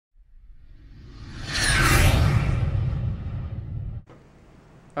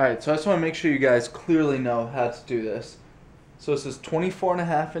Alright, so I just want to make sure you guys clearly know how to do this. So this is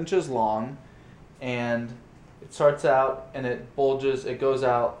 24.5 inches long, and it starts out and it bulges, it goes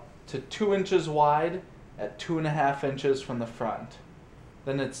out to 2 inches wide at 2.5 inches from the front.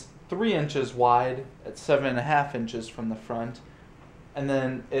 Then it's 3 inches wide at 7.5 inches from the front, and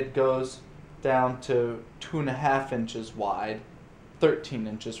then it goes down to 2.5 inches wide, 13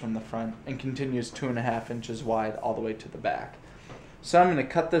 inches from the front, and continues 2.5 inches wide all the way to the back. So I'm going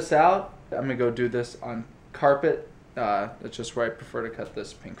to cut this out. I'm going to go do this on carpet. That's just where I prefer to cut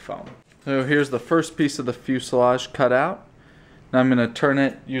this pink foam. So here's the first piece of the fuselage cut out. Now I'm going to turn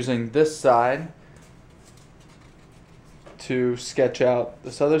it using this side to sketch out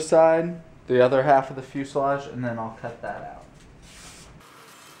this other side, the other half of the fuselage, and then I'll cut that out.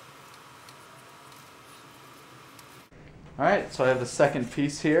 Alright, so I have the second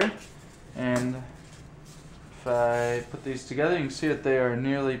piece here, and if I put these together, you can see that they are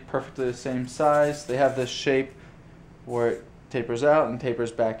nearly perfectly the same size. They have this shape where it tapers out and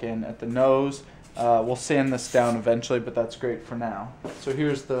tapers back in at the nose. We'll sand this down eventually, but that's great for now. So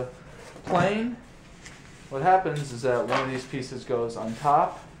here's the plane. What happens is that one of these pieces goes on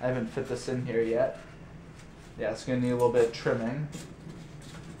top. I haven't fit this in here yet. Yeah, it's going to need a little bit of trimming.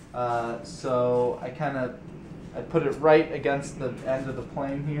 So I put it right against the end of the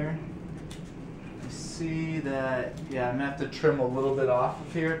plane here. See that, yeah, I'm going to have to trim a little bit off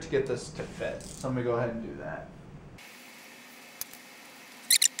of here to get this to fit. So I'm going to go ahead and do that.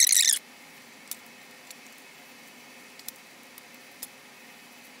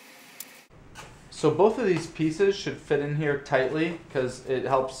 So both of these pieces should fit in here tightly because it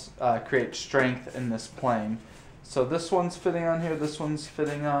helps create strength in this plane. So this one's fitting on here, this one's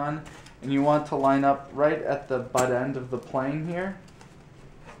fitting on, and you want to line up right at the butt end of the plane here.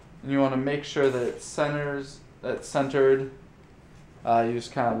 And you want to make sure that it's centered. You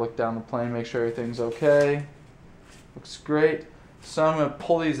just kind of look down the plane, make sure everything's okay. Looks great. So I'm going to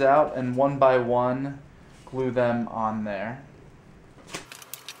pull these out and one by one glue them on there.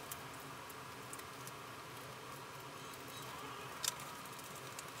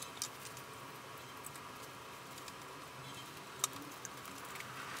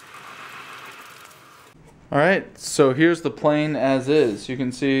 Alright, so here's the plane as is. You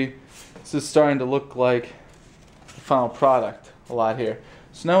can see this is starting to look like the final product a lot here.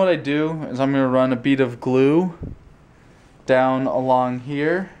 So now what I do is I'm going to run a bead of glue down along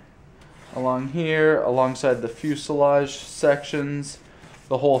here, alongside the fuselage sections,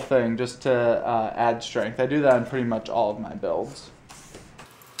 the whole thing, just to add strength. I do that on pretty much all of my builds.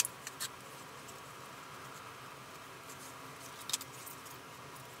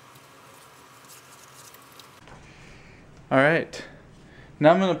 Alright,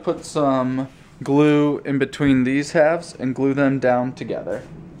 now I'm going to put some glue in between these halves and glue them down together.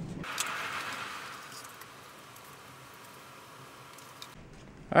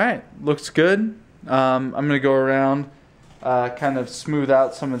 Alright, looks good. I'm going to go around, kind of smooth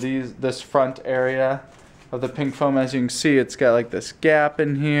out some of this front area of the pink foam. As you can see, it's got like this gap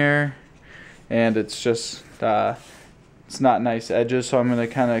in here, and it's just, it's not nice edges, so I'm going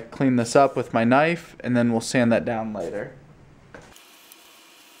to kind of clean this up with my knife, and then we'll sand that down later.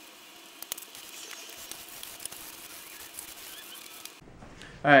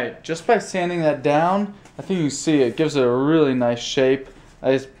 Alright, just by sanding that down, I think you can see it gives it a really nice shape.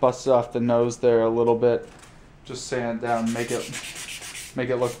 I just busted off the nose there a little bit. Just sand it down, make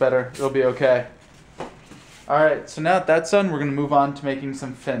it look better. It'll be okay. Alright, so now that that's done, we're going to move on to making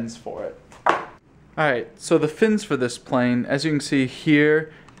some fins for it. Alright, so the fins for this plane, as you can see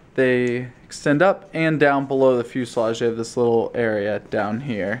here, they extend up and down below the fuselage. They have this little area down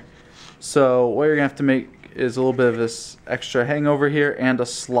here. So what you're going to have to make is a little bit of this extra hangover here and a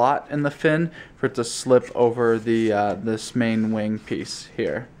slot in the fin for it to slip over the this main wing piece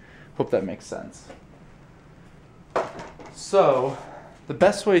here. Hope that makes sense. So the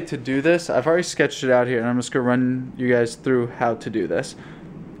best way to do this, I've already sketched it out here, and I'm just going to run you guys through how to do this.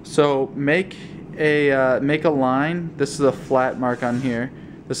 So make a line. This is a flat mark on here.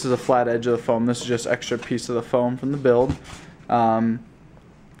 This is a flat edge of the foam. This is just extra piece of the foam from the build.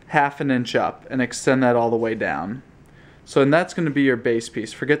 Half an inch up and extend that all the way down. So, and that's going to be your base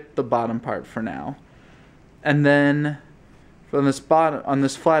piece. Forget the bottom part for now. And then from this bottom, on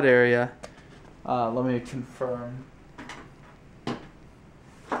this flat area, let me confirm.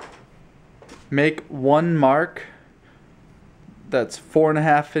 Make one mark that's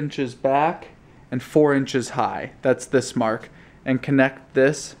 4.5 inches back and 4 inches high. That's this mark. And connect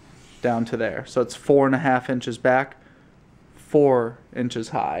this down to there. So it's 4.5 inches back, 4 inches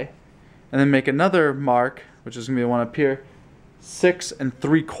high. And then make another mark, which is going to be the one up here, 6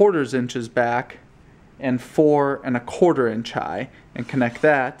 3/4 inches back and 4 1/4 inch high, and connect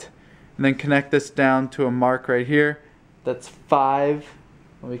that, and then connect this down to a mark right here that's 5,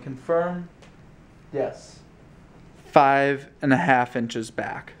 let me confirm, yes, 5 1/2 inches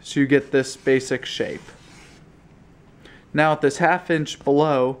back. So you get this basic shape. Now at this 1/2 inch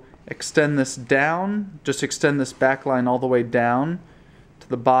below, extend this down, just extend this back line all the way down to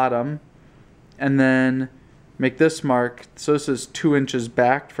the bottom, and then make this mark, so this is 2 inches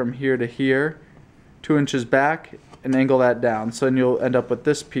back from here to here, 2 inches back, and angle that down. So then you'll end up with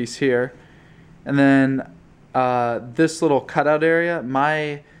this piece here. And then this little cutout area,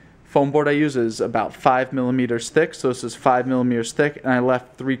 my foam board I use is about 5 millimeters thick, so this is 5 millimeters thick, and I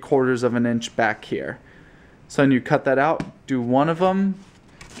left 3/4 of an inch back here. So then you cut that out, do one of them,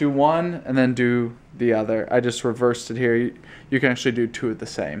 do one, and then do the other. I just reversed it here. You can actually do two of the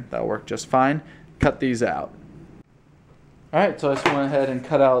same. That'll work just fine. Cut these out. Alright, so I just went ahead and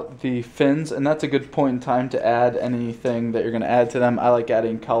cut out the fins, and that's a good point in time to add anything that you're going to add to them. I like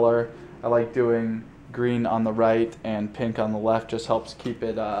adding color. I like doing green on the right and pink on the left. Just helps keep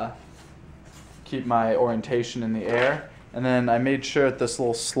it keep my orientation in the air. And then I made sure that this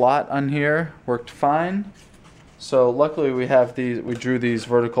little slot on here worked fine. So luckily we have these, we drew these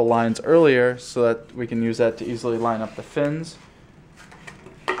vertical lines earlier so that we can use that to easily line up the fins.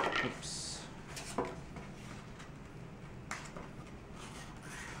 Oops.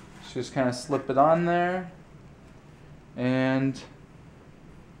 Just kind of slip it on there and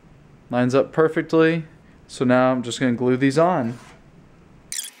lines up perfectly. So now I'm just going to glue these on.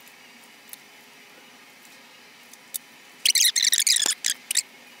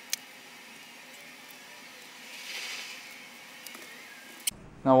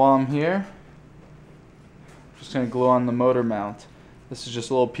 Now while I'm here, I'm just going to glue on the motor mount. This is just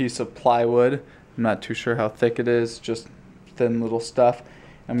a little piece of plywood. I'm not too sure how thick it is, just thin little stuff.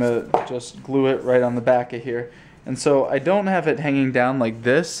 I'm going to just glue it right on the back of here. And so I don't have it hanging down like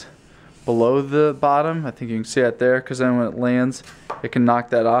this below the bottom. I think you can see it there, because then when it lands it can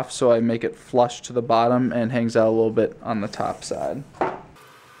knock that off. So I make it flush to the bottom and hangs out a little bit on the top side.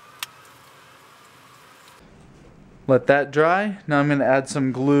 Let that dry. Now I'm going to add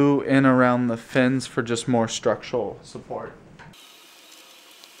some glue in around the fins for just more structural support.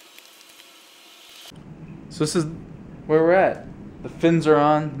 So this is where we're at. The fins are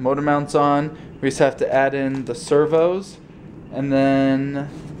on, the motor mount's on. We just have to add in the servos and then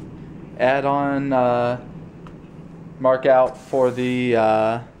add on, mark out for where the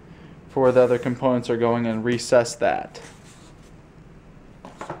other components are going and recess that.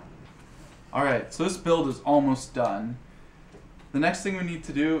 Alright, so this build is almost done. The next thing we need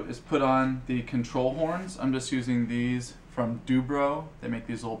to do is put on the control horns. I'm just using these from Dubro. They make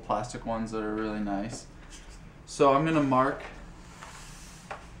these little plastic ones that are really nice. So I'm going to mark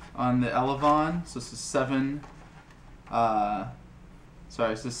on the Elevon. So this is 7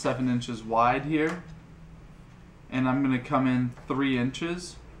 inches wide here. And I'm going to come in 3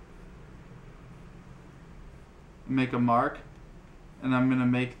 inches. Make a mark. And I'm going to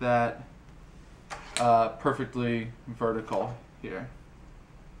make that perfectly vertical here.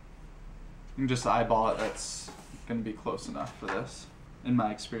 You can just eyeball it. That's going to be close enough for this. In my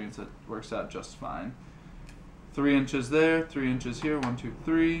experience, it works out just fine. 3 inches there, 3 inches here, 1, 2,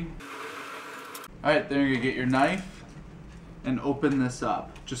 3. Alright, then you're going to get your knife and open this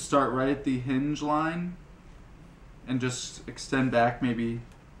up. Just start right at the hinge line and just extend back maybe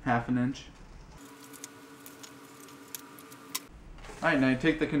 1/2 inch. Alright, now you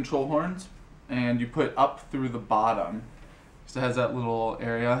take the control horns and you put up through the bottom. So it has that little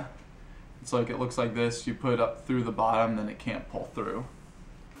area. It's like, it looks like this. You put it up through the bottom, then it can't pull through.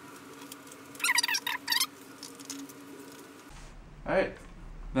 Alright,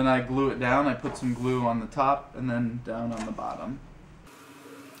 then I glue it down. I put some glue on the top and then down on the bottom.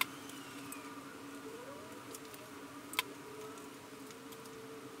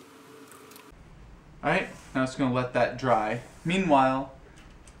 Alright, now I'm just going to let that dry. Meanwhile,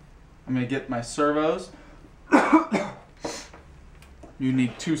 I'm going to get my servos. You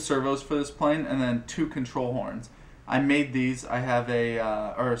need 2 servos for this plane and then 2 control horns. I made these. I have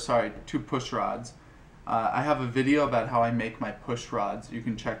 2 push rods. I have a video about how I make my push rods. You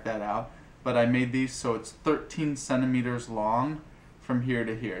can check that out. But I made these so it's 13 centimeters long from here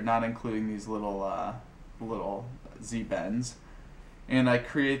to here, not including these little Z-bends. And I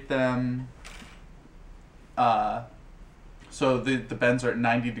create them so the bends are at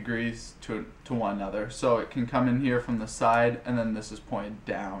 90 degrees to one another. So it can come in here from the side, and then this is pointed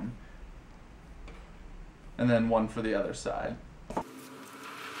down. And then one for the other side.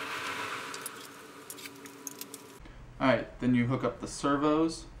 Alright, then you hook up the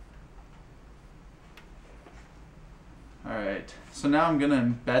servos. Alright, so now I'm going to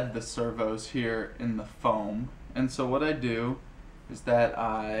embed the servos here in the foam. And so what I do is that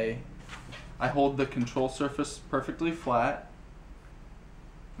I hold the control surface perfectly flat.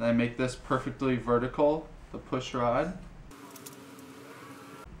 And I make this perfectly vertical, the push rod.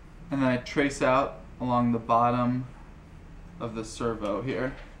 And then I trace out along the bottom of the servo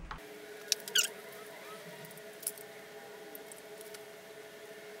here.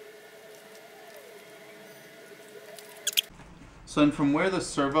 So then from where the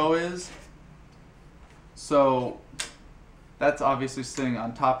servo is, so that's obviously sitting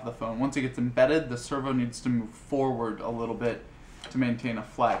on top of the foam. Once it gets embedded, the servo needs to move forward a little bit to maintain a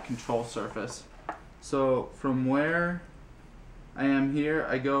flat control surface. So from where I am here,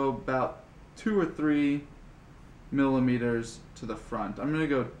 I go about 2 or 3 millimeters to the front. I'm going to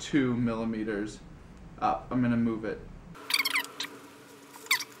go 2 millimeters up. I'm going to move it.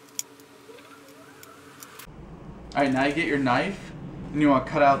 Alright, now you get your knife and you want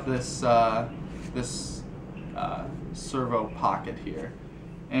to cut out this servo pocket here.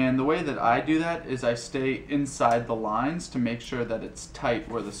 And the way that I do that is I stay inside the lines to make sure that it's tight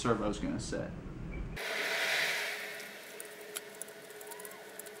where the servo is going to sit.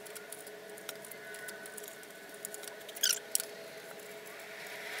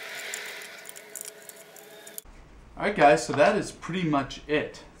 Alright guys, so that is pretty much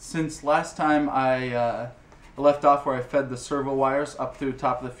it. Since last time I left off where I fed the servo wires up through the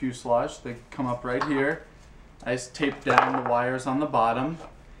top of the fuselage, they come up right here. I just taped down the wires on the bottom.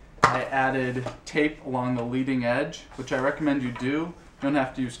 I added tape along the leading edge, which I recommend you do. You don't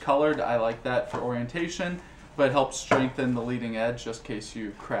have to use colored. I like that for orientation, but it helps strengthen the leading edge just in case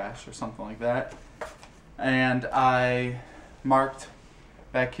you crash or something like that. And I marked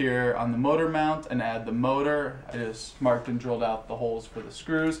back here on the motor mount and add the motor. I just marked and drilled out the holes for the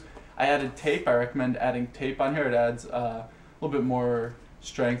screws. I added tape. I recommend adding tape on here. It adds a little bit more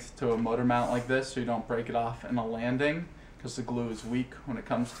strength to a motor mount like this so you don't break it off in a landing, because the glue is weak when it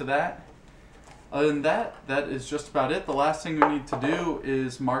comes to that. Other than that, that is just about it. The last thing we need to do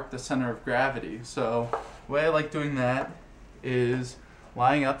is mark the center of gravity. So the way I like doing that is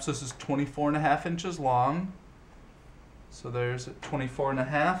lying up. So this is 24.5 inches long. So there's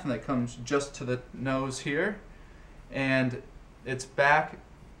 24.5, and that comes just to the nose here. And it's back,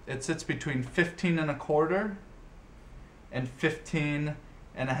 it sits between 15.25 and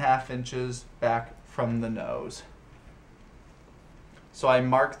 15.5 inches back from the nose. So I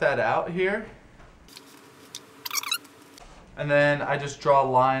mark that out here, and then I just draw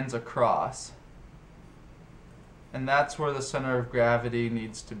lines across. And that's where the center of gravity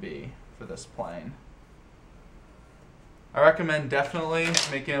needs to be for this plane. I recommend definitely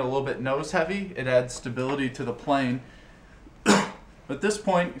making it a little bit nose heavy. It adds stability to the plane. At this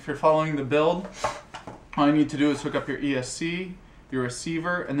point, if you're following the build, all you need to do is hook up your ESC, your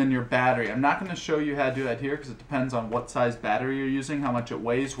receiver, and then your battery. I'm not going to show you how to do that here because it depends on what size battery you're using, how much it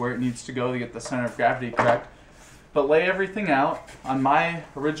weighs, where it needs to go to get the center of gravity correct. But lay everything out. On my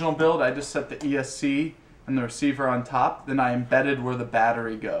original build, I just set the ESC and the receiver on top. Then I embedded where the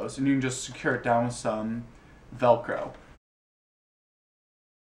battery goes, and you can just secure it down with some Velcro.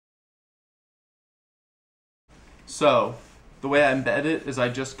 So the way I embed it is I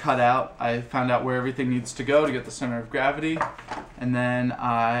just cut out, I found out where everything needs to go to get the center of gravity, and then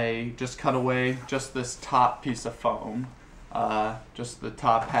I just cut away just this top piece of foam, just the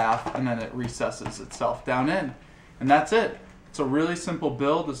top half, and then it recesses itself down in. And that's it. It's a really simple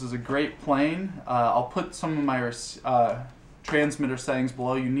build. This is a great plane. I'll put some of my transmitter settings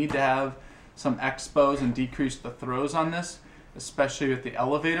below. You need to have some expos and decrease the throws on this, especially with the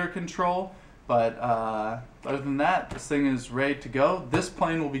elevator control. But other than that, this thing is ready to go. This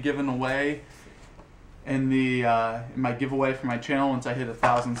plane will be given away in my giveaway for my channel once I hit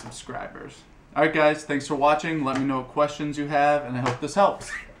 1,000 subscribers. Alright guys, thanks for watching. Let me know what questions you have, and I hope this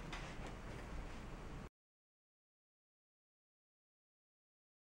helps.